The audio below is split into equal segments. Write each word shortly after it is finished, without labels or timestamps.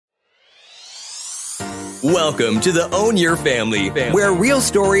Welcome to the Own Your Family, where real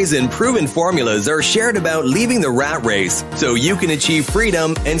stories and proven formulas are shared about leaving the rat race so you can achieve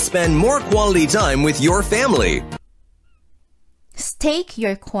freedom and spend more quality time with your family. Stake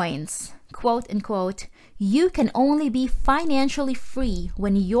your coins. Quote unquote, you can only be financially free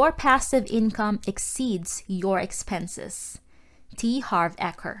when your passive income exceeds your expenses. T. Harv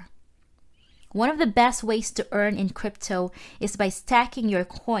Eker. One of the best ways to earn in crypto is by stacking your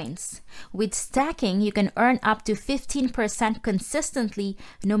coins. With stacking, you can earn up to 15% consistently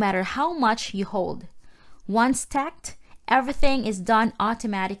no matter how much you hold. Once stacked, everything is done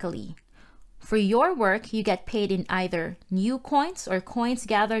automatically. For your work, you get paid in either new coins or coins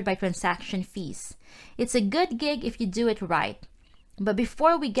gathered by transaction fees. It's a good gig if you do it right. But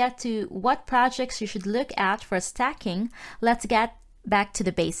before we get to what projects you should look at for stacking, let's get back to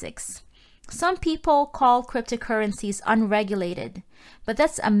the basics. Some people call cryptocurrencies unregulated, but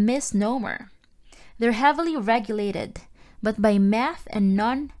that's a misnomer. They're heavily regulated, but by math and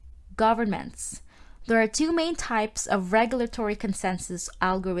non-governments. There are two main types of regulatory consensus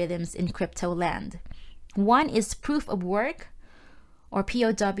algorithms in crypto land. One is proof of work, or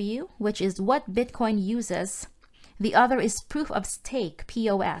POW, which is what Bitcoin uses. The other is proof of stake,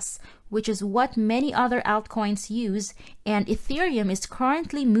 POS, which is what many other altcoins use, and Ethereum is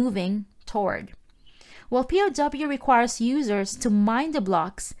currently moving toward. While POW requires users to mine the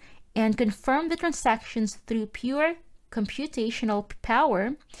blocks and confirm the transactions through pure computational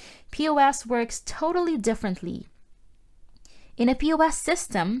power, POS works totally differently. In a POS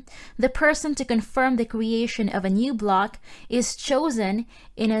system, the person to confirm the creation of a new block is chosen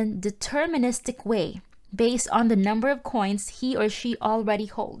in a deterministic way based on the number of coins he or she already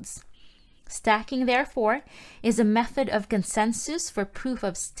holds. Stacking, therefore, is a method of consensus for proof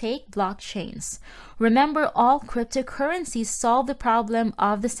of stake blockchains. Remember, all cryptocurrencies solve the problem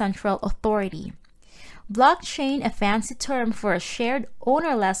of the central authority. Blockchain, a fancy term for a shared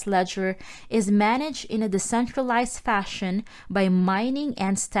ownerless ledger, is managed in a decentralized fashion by mining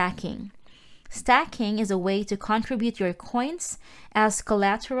and stacking. Stacking is a way to contribute your coins as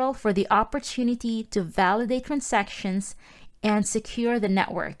collateral for the opportunity to validate transactions and secure the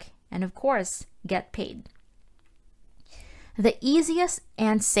network. And of course, get paid. The easiest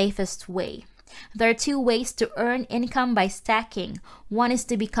and safest way. There are two ways to earn income by stacking. One is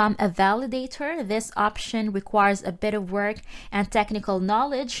to become a validator. This option requires a bit of work and technical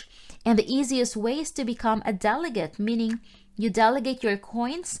knowledge. And the easiest way is to become a delegate, meaning you delegate your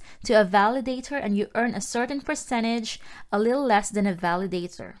coins to a validator and you earn a certain percentage, a little less than a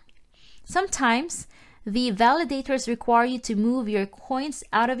validator. Sometimes, the validators require you to move your coins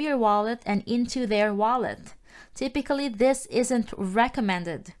out of your wallet and into their wallet. Typically, this isn't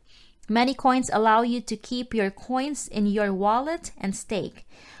recommended. Many coins allow you to keep your coins in your wallet and stake.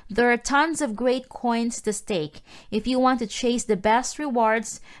 There are tons of great coins to stake. If you want to chase the best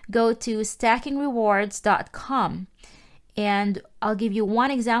rewards, go to stackingrewards.com. And I'll give you one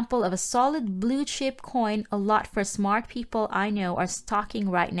example of a solid blue chip coin a lot for smart people I know are stocking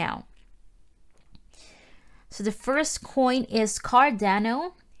right now. So the first coin is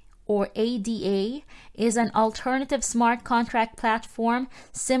Cardano, or ADA, is an alternative smart contract platform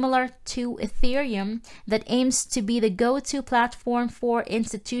similar to Ethereum that aims to be the go-to platform for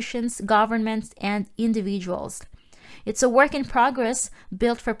institutions, governments, and individuals. It's a work in progress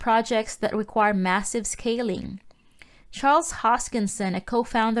built for projects that require massive scaling. Charles Hoskinson, a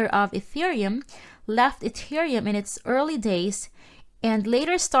co-founder of Ethereum, left Ethereum in its early days and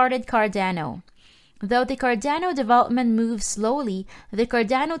later started Cardano. Though the Cardano development moves slowly, the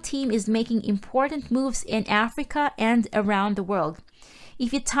Cardano team is making important moves in Africa and around the world.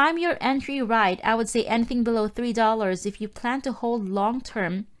 If you time your entry right, I would say anything below $3 if you plan to hold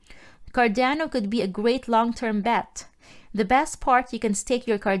long-term. Cardano could be a great long-term bet. The best part, you can stake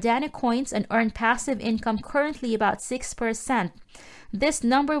your Cardano coins and earn passive income, currently about 6%. This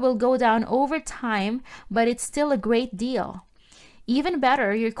number will go down over time, but it's still a great deal. Even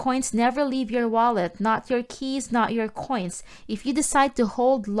better, your coins never leave your wallet, not your keys, not your coins. If you decide to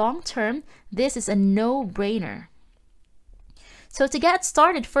hold long-term, this is a no-brainer. So to get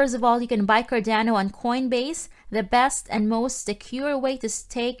started, first of all, you can buy Cardano on Coinbase. The best and most secure way to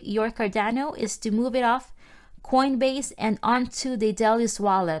stake your Cardano is to move it off Coinbase and onto the Delius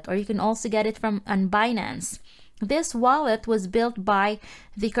wallet, or you can also get it from on Binance. This wallet was built by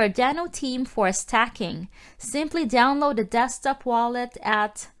the Cardano team for stacking. Simply download the desktop wallet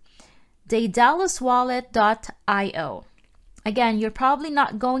at daedaluswallet.io. Again, you're probably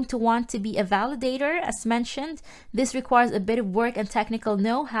not going to want to be a validator. As mentioned, this requires a bit of work and technical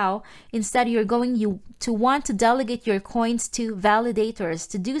know-how. Instead, you're going to want to delegate your coins to validators.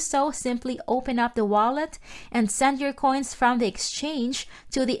 To do so, simply open up the wallet and send your coins from the exchange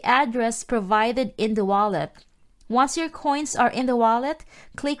to the address provided in the wallet. Once your coins are in the wallet,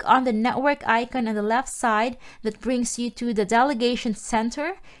 click on the network icon on the left side that brings you to the delegation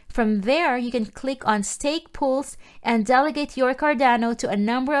center. From there, you can click on Stake Pools and delegate your Cardano to a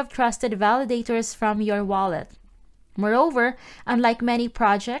number of trusted validators from your wallet. Moreover, unlike many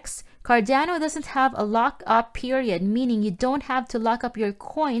projects, Cardano doesn't have a lock-up period, meaning you don't have to lock up your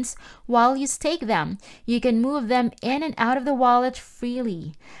coins while you stake them. You can move them in and out of the wallet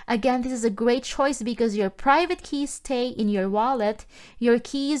freely. Again, this is a great choice because your private keys stay in your wallet, your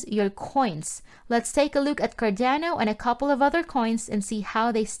keys, your coins. Let's take a look at Cardano and a couple of other coins and see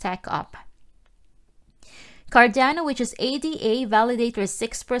how they stack up. Cardano, which is ADA, validator is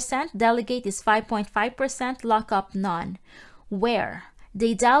 6%, delegate is 5.5%, lockup none. Where?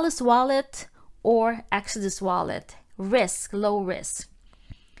 Daedalus Wallet or Exodus Wallet. Risk, low risk.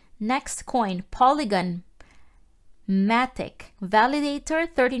 Next coin, Polygon Matic. Validator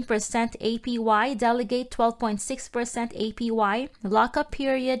 13% APY, delegate 12.6% APY, lockup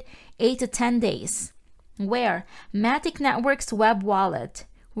period 8 to 10 days. Where? Matic Networks Web Wallet.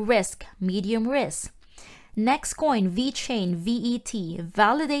 Risk, medium risk. Next coin, VeChain, VET,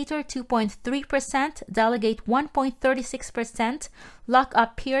 validator 2.3%, delegate 1.36%,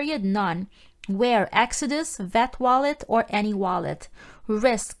 lockup period none. Where? Exodus, VET wallet, or any wallet.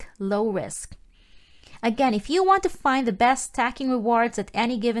 Risk, low risk. Again, if you want to find the best stacking rewards at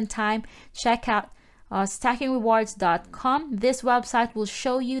any given time, check out stackingrewards.com. This website will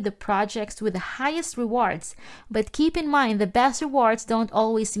show you the projects with the highest rewards, but keep in mind the best rewards don't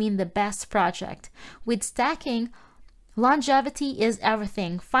always mean the best project. With stacking, longevity is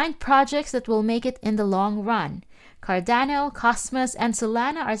everything. Find projects that will make it in the long run. Cardano, Cosmos, and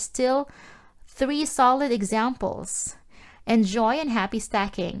Solana are still 3 solid examples. Enjoy and happy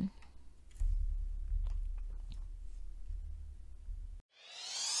stacking.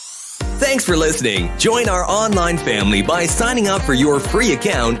 Thanks for listening. Join our online family by signing up for your free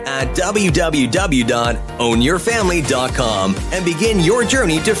account at www.ownyourfamily.com and begin your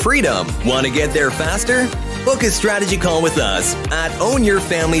journey to freedom. Want to get there faster? Book a strategy call with us at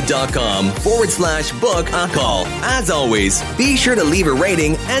ownyourfamily.com/book a call. As always, be sure to leave a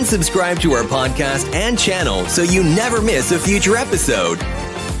rating and subscribe to our podcast and channel so you never miss a future episode.